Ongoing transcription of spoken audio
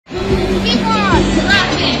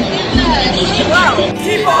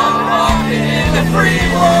Keep on rocking in the free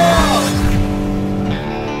world.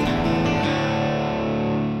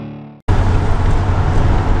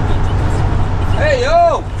 Hey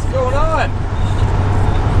yo, what's going on?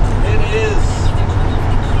 It is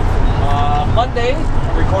Monday.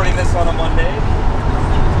 I'm recording this on a Monday.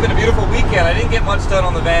 It's been a beautiful weekend. I didn't get much done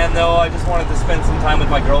on the van though. I just wanted to spend some time with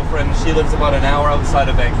my girlfriend. She lives about an hour outside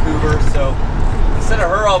of Vancouver, so instead of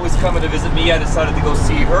her always coming to visit me, I decided to go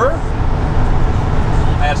see her.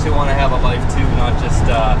 I actually want to have a life too, not just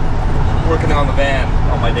working on the van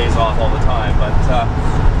on my days off all the time. But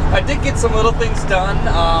I did get some little things done.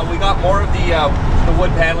 We got more of the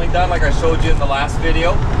wood paneling done, like I showed you in the last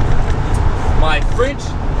video. My fridge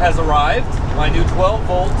has arrived, my new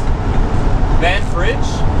 12-volt van fridge.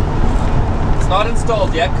 It's not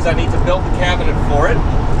installed yet because I need to build the cabinet for it.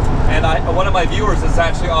 And one of my viewers is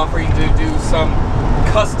actually offering to do some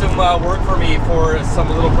custom work for me for some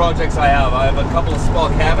little projects I have. I have a couple of small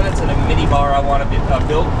cabinets and a mini bar I want to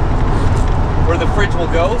build where the fridge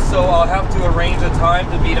will go, so I'll have to arrange a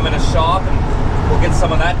time to meet him in a shop and we'll get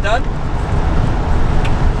some of that done.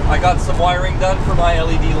 I got some wiring done for my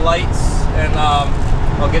LED lights and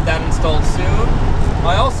I'll get that installed soon.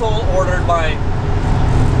 I also ordered my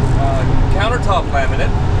countertop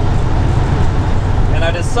laminate, and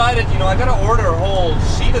I decided, you know, I gotta order a whole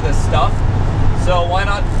sheet of this stuff. So why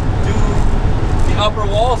not do the upper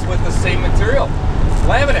walls with the same material?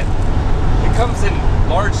 Laminate. It comes in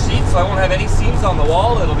large sheets, so I won't have any seams on the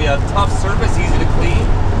wall. It'll be a tough surface, easy to clean,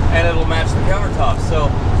 and it'll match the countertop. So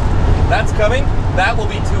that's coming. That will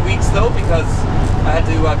be 2 weeks though, because I had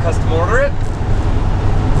to custom order it.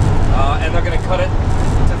 And they're gonna cut it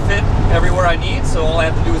to fit everywhere I need, so all I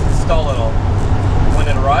have to do is install it all when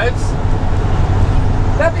it arrives.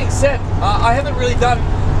 That being said, I haven't really done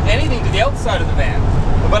anything to the outside of the van,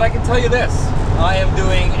 but I can tell you this: I am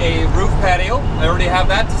doing a roof patio. I already have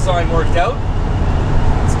that design worked out.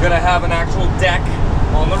 It's going to have an actual deck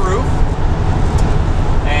on the roof,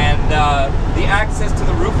 and the access to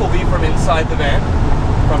the roof will be from inside the van,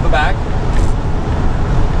 from the back.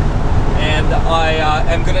 And I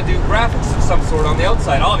am going to do graphics of some sort on the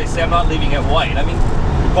outside. Obviously, I'm not leaving it white. I mean,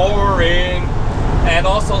 boring. And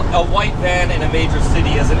also, a white van in a major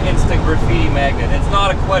city is an instant graffiti magnet. It's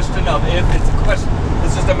not a question of if, it's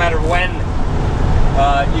just a matter of when.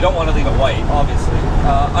 You don't want to leave it white, obviously.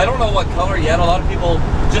 I don't know what color yet. A lot of people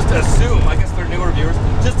just assume, I guess they're newer viewers,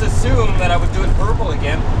 just assume that I would do it purple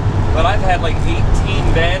again. But I've had like 18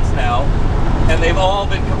 vans now, and they've all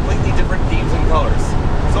been completely different themes and colors.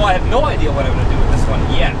 So I have no idea what I'm going to do with this one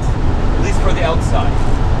yet, at least for the outside.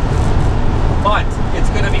 But it's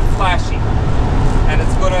going to be flashy. And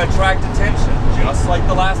it's going to attract attention, just like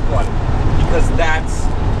the last one, because that's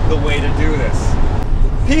the way to do this.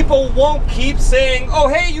 People won't keep saying, oh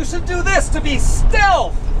hey, you should do this to be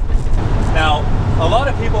stealth. Now, a lot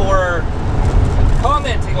of people were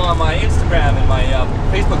commenting on my Instagram and my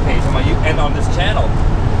Facebook page and on this channel,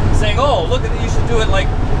 saying, oh, look at it, you should do it like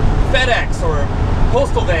FedEx or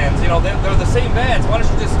postal vans. You know, they're the same vans. Why don't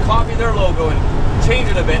you just copy their logo and change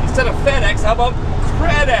it a bit? Instead of FedEx, how about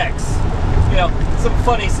CredEx? You know, some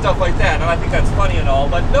funny stuff like that, and I think that's funny and all,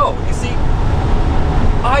 but no, you see,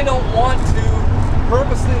 I don't want to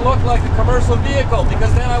purposely look like a commercial vehicle,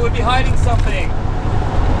 because then I would be hiding something.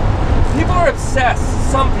 People are obsessed,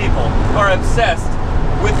 some people are obsessed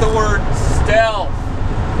with the word stealth.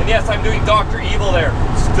 And yes, I'm doing Dr. Evil there,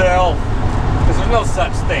 stealth, because there's no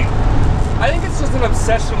such thing. I think it's just an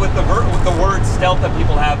obsession with the word stealth that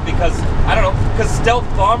people have, because, I don't know, because stealth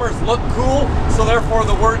bombers look cool, so therefore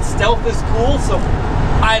the word stealth is cool, so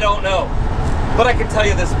I don't know. But I can tell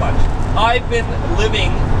you this much. I've been living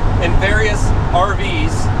in various RVs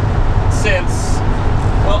since,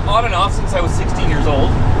 well, on and off since I was 16 years old.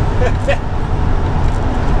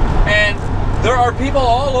 And there are people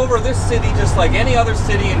all over this city, just like any other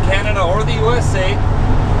city in Canada or the USA,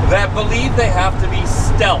 that believe they have to be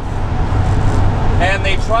stealth. And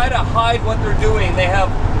they try to hide what they're doing. They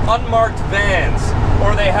have unmarked vans,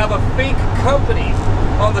 or they have a fake company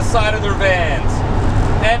on the side of their vans.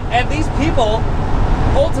 And these people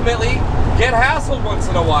ultimately get hassled once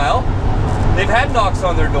in a while. They've had knocks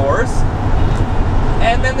on their doors,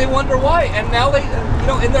 and then they wonder why. And now they, you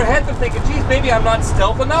know, in their head they're thinking, geez, maybe I'm not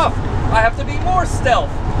stealth enough. I have to be more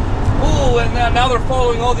stealth. Ooh, and now they're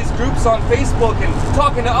following all these groups on Facebook and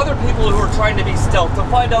talking to other people who are trying to be stealth to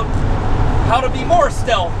find out how to be more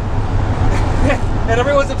stealth. And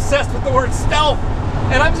everyone's obsessed with the word stealth.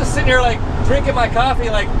 And I'm just sitting here like drinking my coffee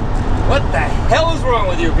like, what the hell is wrong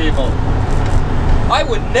with you people? I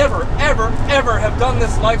would never, ever, ever have done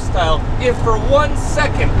this lifestyle if for 1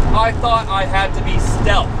 second I thought I had to be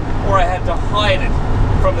stealth. or I had to hide it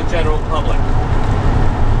from the general public.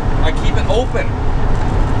 I keep it open.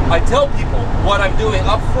 I tell people what I'm doing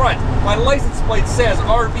up front. My license plate says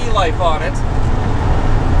RV Life on it.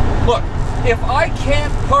 Look, if I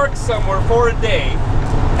can't park somewhere for a day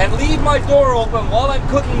and leave my door open while I'm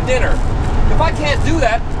cooking dinner, if I can't do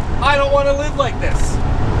that, I don't want to live like this.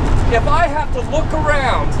 If I have to look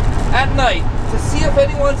around at night to see if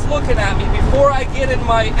anyone's looking at me before I get in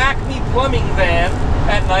my Acme plumbing van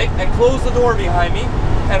at night and close the door behind me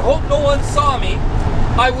and hope no one saw me,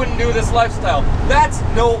 I wouldn't do this lifestyle. That's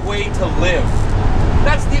no way to live.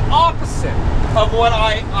 That's the opposite of what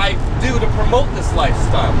I do to promote this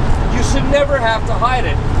lifestyle. You should never have to hide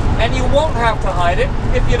it, and you won't have to hide it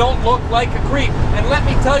if you don't look like a creep. And let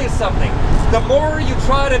me tell you something, the more you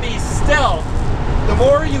try to be stealth, the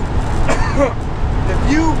more you, if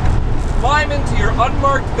you climb into your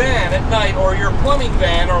unmarked van at night, or your plumbing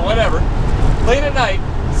van, or whatever, late at night,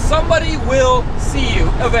 somebody will see you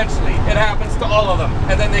eventually. It happens to all of them.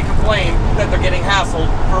 And then they complain that they're getting hassled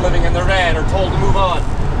for living in their van or told to move on.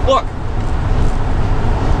 Look,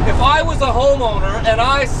 if I was a homeowner and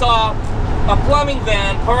I saw a plumbing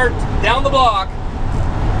van parked down the block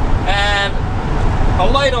and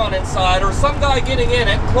a light on inside, or some guy getting in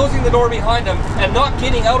it, closing the door behind him and not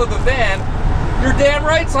getting out of the van, you're damn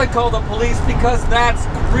right I'd call the police, because that's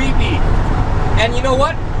creepy. And you know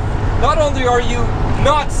what? Not only are you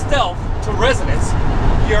not stealth to residents,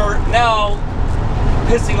 you're now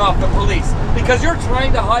pissing off the police because you're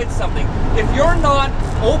trying to hide something. If you're not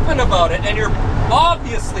open about it and you're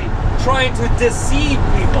obviously trying to deceive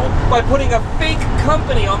people by putting a fake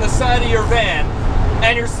company on the side of your van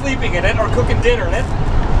and you're sleeping in it or cooking dinner in it,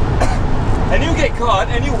 and you get caught,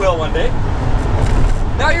 and you will one day,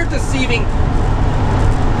 now you're deceiving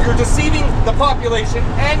the population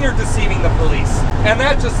and you're deceiving the police. And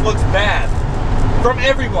that just looks bad from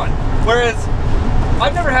everyone. Whereas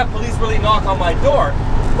I've never had police really knock on my door,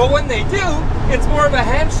 but when they do, it's more of a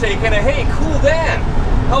handshake and a, hey, cool Dan,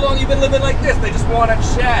 how long you been living like this? They just want to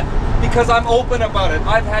chat because I'm open about it.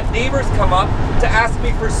 I've had neighbors come up to ask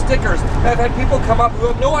me for stickers. I've had people come up who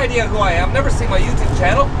have no idea who I am, never seen my YouTube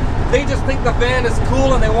channel. They just think the van is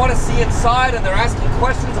cool and they want to see inside, and they're asking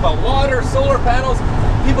questions about water, solar panels,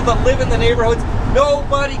 people that live in the neighborhoods.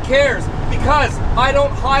 Nobody cares because I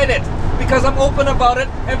don't hide it, because I'm open about it,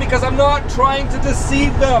 and because I'm not trying to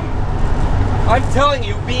deceive them. I'm telling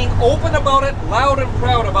you, being open about it, loud and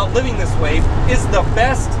proud about living this way, is the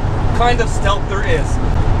best kind of stealth there is.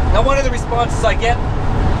 Now, one of the responses I get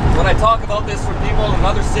when I talk about this from people in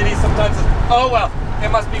other cities sometimes is, oh well,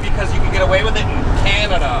 it must be because you can get away with it in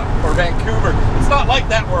Canada or Vancouver. It's not like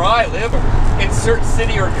that where I live. Insert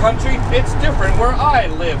city or country, it's different where I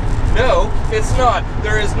live. No, it's not.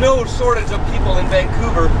 There is no shortage of people in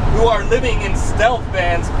Vancouver who are living in stealth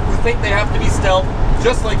vans, who think they have to be stealth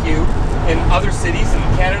just like you in other cities in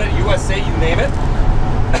Canada, USA, you name it.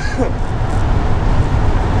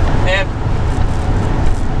 And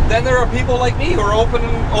then there are people like me who are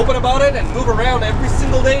open about it and move around every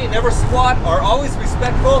single day, never squat, are always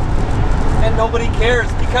respectful, and nobody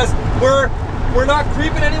cares because we're not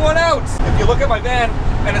creeping anyone out. If you look at my van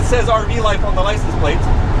and it says RV Life on the license plate,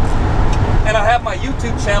 and I have my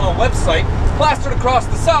YouTube channel and website plastered across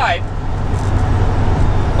the side,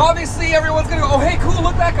 obviously everyone's gonna go, oh hey cool,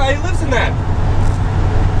 look, that guy, he lives in that.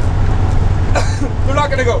 They're not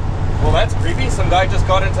gonna go, well that's creepy, some guy just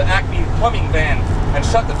got into Acme plumbing van and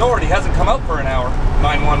shut the door and he hasn't come out for an hour.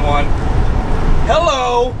 911.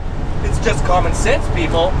 Hello! It's just common sense,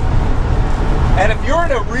 people. And if you're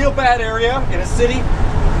in a real bad area in a city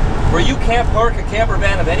where you can't park a camper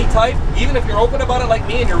van of any type, even if you're open about it like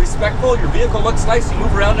me and you're respectful, your vehicle looks nice, you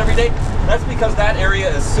move around every day, that's because that area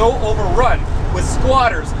is so overrun with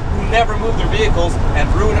squatters who never move their vehicles and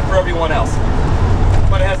ruin it for everyone else.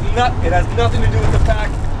 But it has nothing to do with the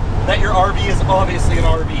fact that your RV is obviously an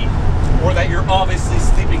RV, or that you're obviously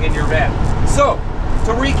sleeping in your van. So,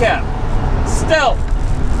 to recap, stealth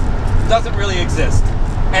doesn't really exist.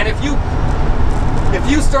 And if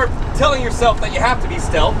you start telling yourself that you have to be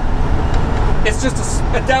stealth, it's just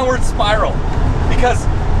a downward spiral. Because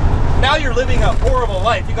now you're living a horrible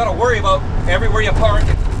life. You gotta worry about everywhere you park,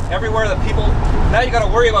 everywhere that people, now you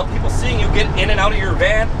gotta worry about people seeing you get in and out of your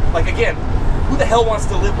van. Like again, who the hell wants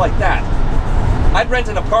to live like that? I'd rent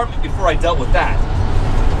an apartment before I dealt with that.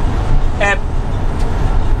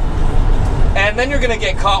 And then you're gonna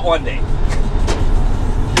get caught one day.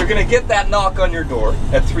 You're gonna get that knock on your door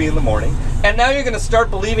at 3 in the morning, and now you're gonna start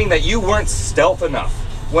believing that you weren't stealth enough,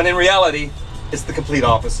 when in reality, it's the complete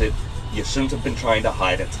opposite. You shouldn't have been trying to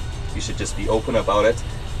hide it. You should just be open about it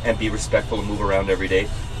and be respectful and move around every day,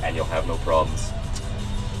 and you'll have no problems.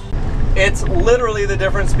 It's literally the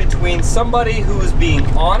difference between somebody who's being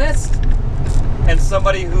honest and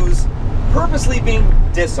somebody who's purposely being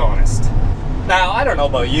dishonest. Now, I don't know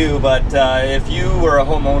about you, but if you were a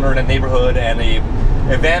homeowner in a neighborhood and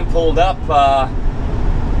a van pulled up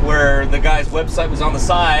where the guy's website was on the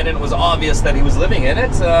side and it was obvious that he was living in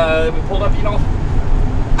it, pulled up, you know,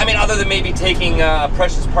 I mean, other than maybe taking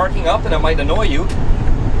precious parking up, and it might annoy you,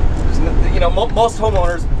 you know, most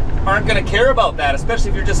homeowners aren't going to care about that, especially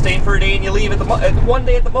if you're just staying for a day and you leave at one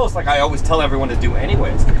day at the most, like I always tell everyone to do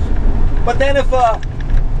anyways. But then if a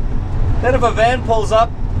van pulls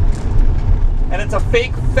up and it's a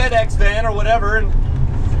fake FedEx van or whatever,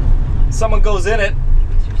 and someone goes in it,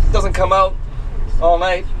 doesn't come out all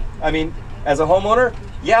night, I mean, as a homeowner,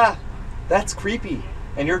 yeah, that's creepy.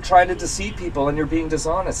 And you're trying to deceive people and you're being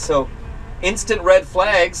dishonest. So instant red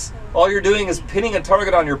flags, all you're doing is pinning a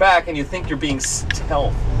target on your back and you think you're being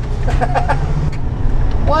stealth.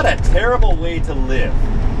 What a terrible way to live.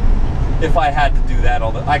 If I had to do that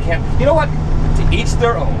I can't, you know what? To each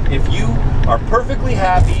their own. If you are perfectly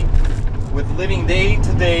happy with living day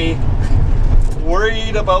to day,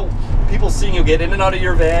 worried about people seeing you get in and out of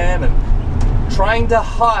your van and trying to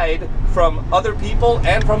hide from other people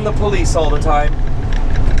and from the police all the time,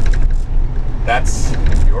 that's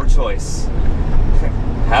your choice.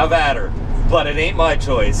 Have at her. But it ain't my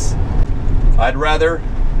choice. I'd rather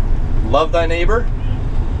love thy neighbor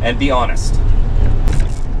and be honest.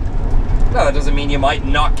 Now, that doesn't mean you might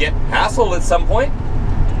not get hassled at some point.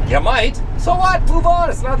 You might. So what? Move on.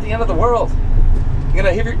 It's not the end of the world. You're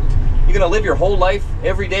gonna live your whole life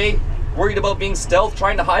every day worried about being stealth,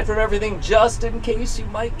 trying to hide from everything just in case you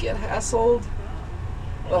might get hassled?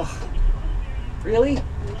 Ugh. Really?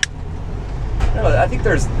 No, I think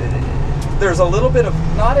there's a little bit of,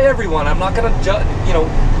 not everyone, I'm not going to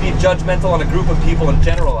be judgmental on a group of people and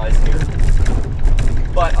generalize here,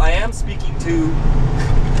 but I am speaking to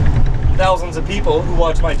thousands of people who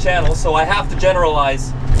watch my channel, so I have to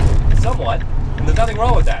generalize somewhat, and there's nothing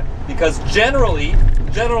wrong with that, because generally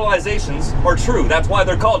generalizations are true. That's why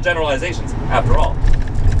they're called generalizations after all.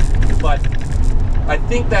 But I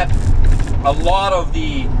think that a lot of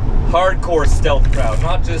the hardcore stealth crowd,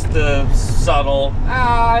 not just the subtle,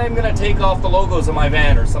 I'm gonna take off the logos of my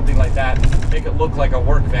van or something like that, make it look like a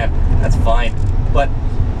work van, that's fine. But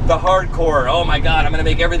the hardcore, oh my god, I'm gonna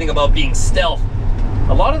make everything about being stealth,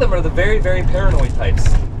 a lot of them are the very, very paranoid types,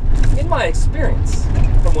 in my experience,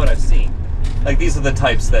 from what I've seen. Like, these are the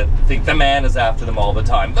types that think the man is after them all the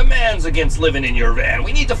time. The man's against living in your van,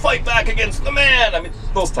 we need to fight back against the man. I mean,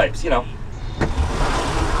 those types, you know.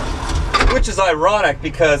 Which is ironic,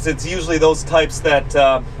 because it's usually those types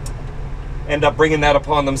that end up bringing that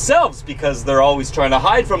upon themselves, because they're always trying to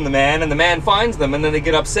hide from the man, and the man finds them, and then they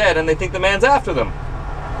get upset, and they think the man's after them.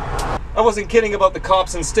 I wasn't kidding about the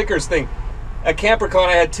cops and stickers thing. At CamperCon,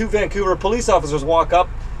 I had 2 Vancouver police officers walk up,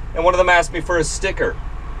 and one of them asked me for a sticker.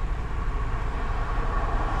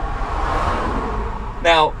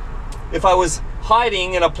 Now, if I was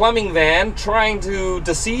hiding in a plumbing van, trying to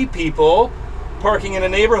deceive people, parking in a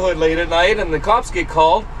neighborhood late at night, and the cops get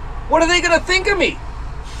called, what are they gonna think of me?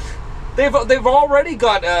 They've already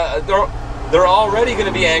got they're already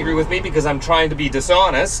gonna be angry with me because I'm trying to be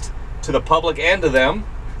dishonest to the public and to them,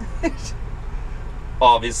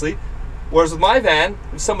 obviously. Whereas with my van,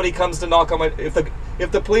 if somebody comes to knock on my,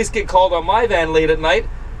 if the police get called on my van late at night,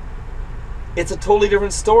 it's a totally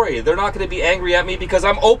different story. They're not going to be angry at me because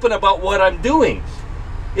I'm open about what I'm doing.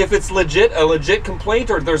 If it's a legit complaint,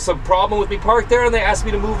 or there's some problem with me parked there and they ask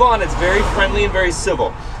me to move on, it's very friendly and very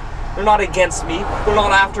civil. They're not against me. They're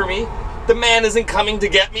not after me. The man isn't coming to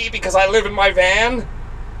get me because I live in my van.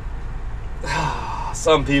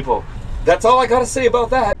 Some people. That's all I got to say about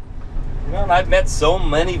that. You know, and I've met so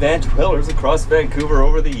many van dwellers across Vancouver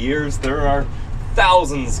over the years. There are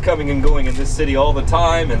thousands coming and going in this city all the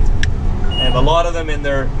time, and a lot of them in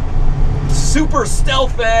their super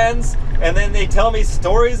stealth vans, and then they tell me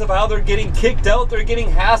stories of how they're getting kicked out, they're getting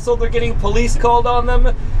hassled, they're getting police called on them,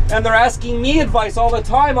 and they're asking me advice all the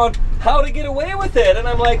time on how to get away with it. And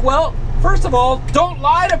I'm like, well, first of all, don't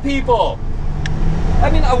lie to people. I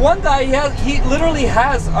mean, one guy, he literally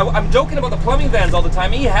has, I'm joking about the plumbing vans all the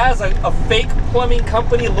time, he has a fake plumbing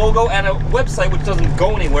company logo and a website which doesn't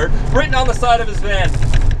go anywhere, written on the side of his van,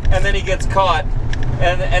 and then he gets caught.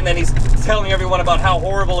 And then he's telling everyone about how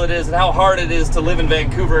horrible it is and how hard it is to live in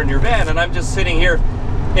Vancouver in your van. And I'm just sitting here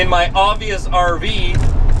in my obvious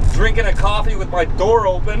RV, drinking a coffee with my door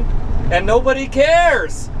open, and nobody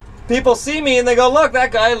cares. People see me and they go, look,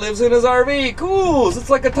 that guy lives in his RV. Cool, it's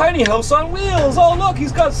like a tiny house on wheels. Oh, look,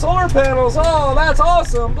 he's got solar panels. Oh, that's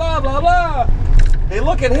awesome, blah, blah, blah. They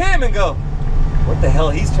look at him and go, What the hell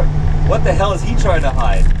is he trying to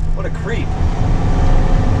hide? What a creep.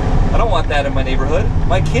 I don't want that in my neighborhood.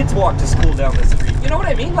 My kids walk to school down the street. You know what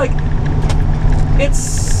I mean? Like, it's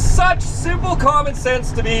such simple common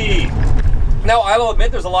sense to me. Now, I'll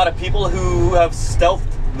admit there's a lot of people who have stealthed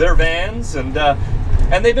their vans and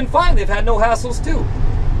they've been fine. They've had no hassles too.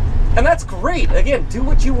 And that's great. Again, do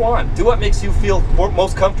what you want. Do what makes you feel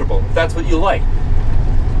most comfortable, if that's what you like.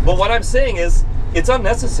 But what I'm saying is, it's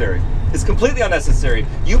unnecessary. It's completely unnecessary.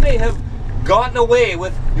 You may have gotten away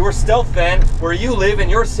with your stealth van where you live in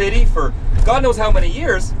your city for God knows how many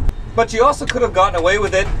years, but you also could have gotten away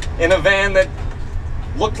with it in a van that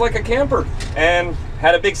looked like a camper and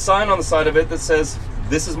had a big sign on the side of it that says,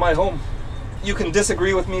 "This is my home." You can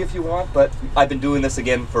disagree with me if you want, but I've been doing this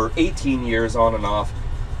again for 18 years on and off,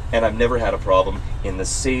 and I've never had a problem in the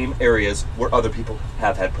same areas where other people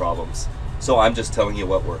have had problems. So I'm just telling you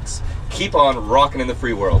what works. Keep on rocking in the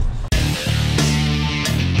free world.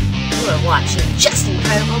 You're watching Just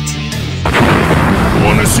Incredible TV.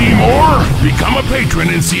 Want to see more? Become a patron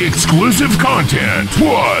and see exclusive content.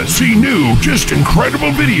 Plus, see new, just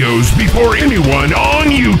incredible videos before anyone on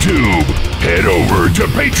YouTube. Head over to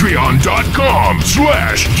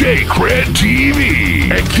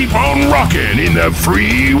patreon.com/JCredTV and keep on rocking in the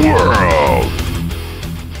free world.